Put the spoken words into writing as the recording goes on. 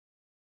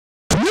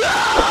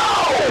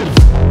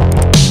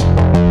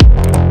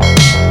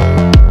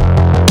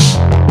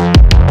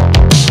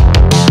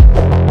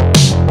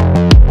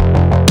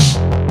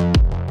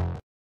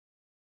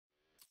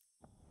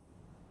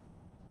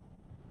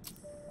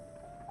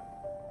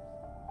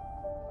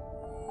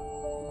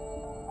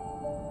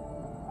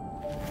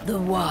the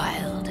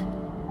Wyld,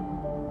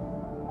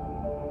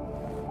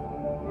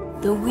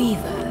 the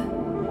Weaver,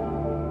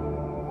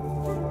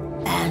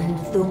 and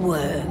the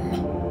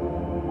Wyrm.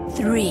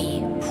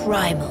 3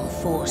 primal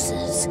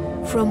forces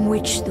from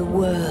which the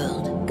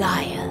world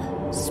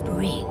Gaia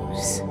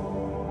springs.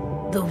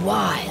 The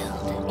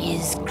Wyld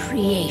is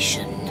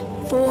creation,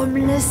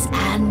 formless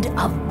and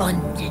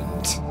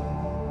abundant.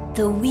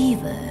 The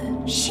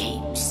Weaver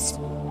shapes,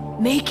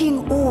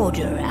 making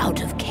order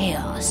out of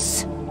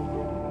chaos.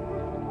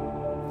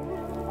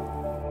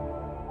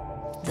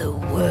 The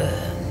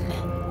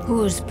Wyrm,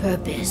 whose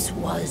purpose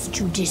was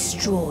to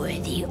destroy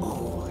the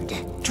old,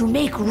 to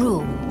make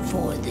room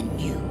for the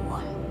new,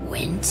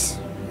 went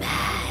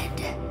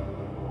mad.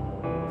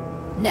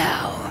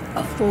 Now,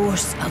 a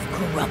force of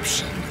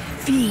corruption,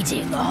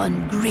 feeding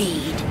on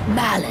greed,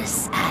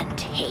 malice, and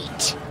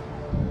hate.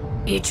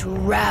 It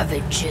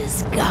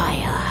ravages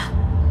Gaia.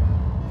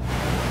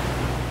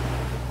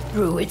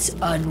 Through its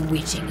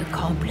unwitting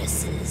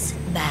accomplices,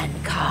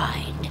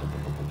 mankind.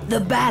 The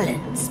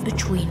balance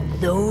between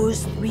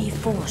those 3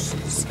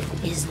 forces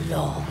is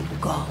long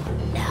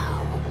gone now.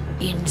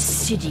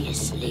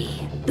 Insidiously,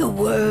 the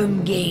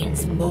Wyrm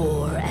gains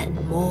more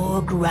and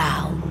more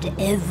ground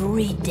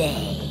every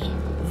day,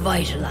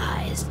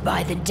 vitalized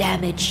by the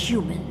damage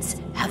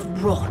humans have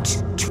brought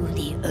to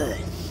the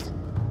Earth.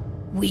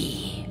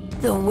 We,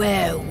 the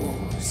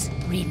werewolves,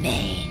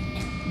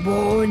 remain,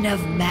 born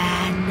of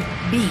man,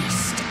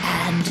 beast,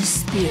 and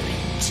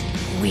spirit.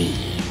 We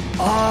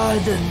are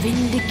the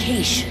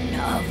vindication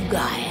of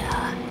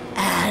Gaia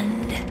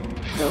and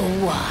the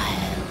Wyld.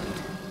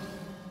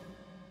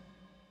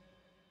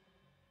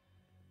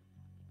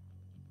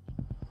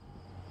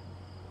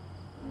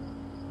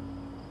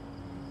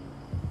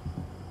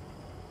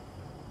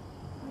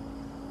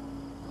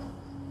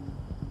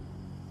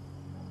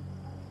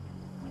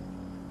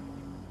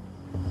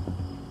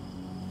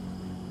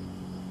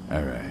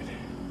 All right.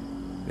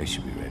 They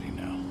should be ready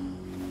now.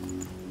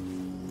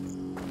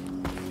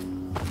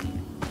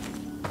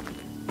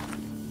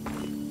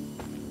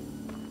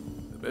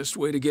 The best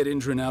way to get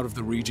endron out of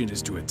the region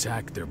is to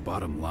attack their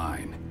bottom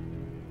line.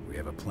 We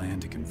have a plan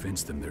to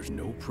convince them there's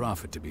no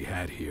profit to be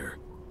had here.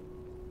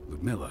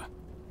 Ludmilla,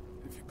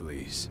 if you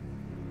please.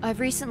 I've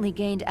recently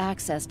gained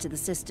access to the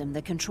system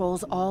that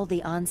controls all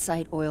the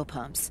on-site oil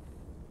pumps.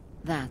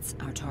 That's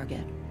our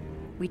target.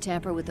 We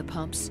tamper with the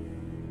pumps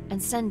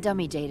and send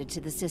dummy data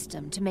to the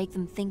system to make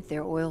them think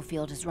their oil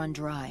field has run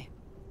dry.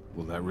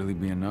 Will that really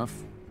be enough?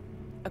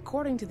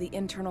 According to the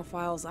internal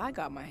files I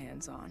got my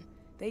hands on,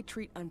 they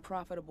treat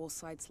unprofitable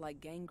sites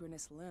like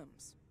gangrenous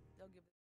limbs.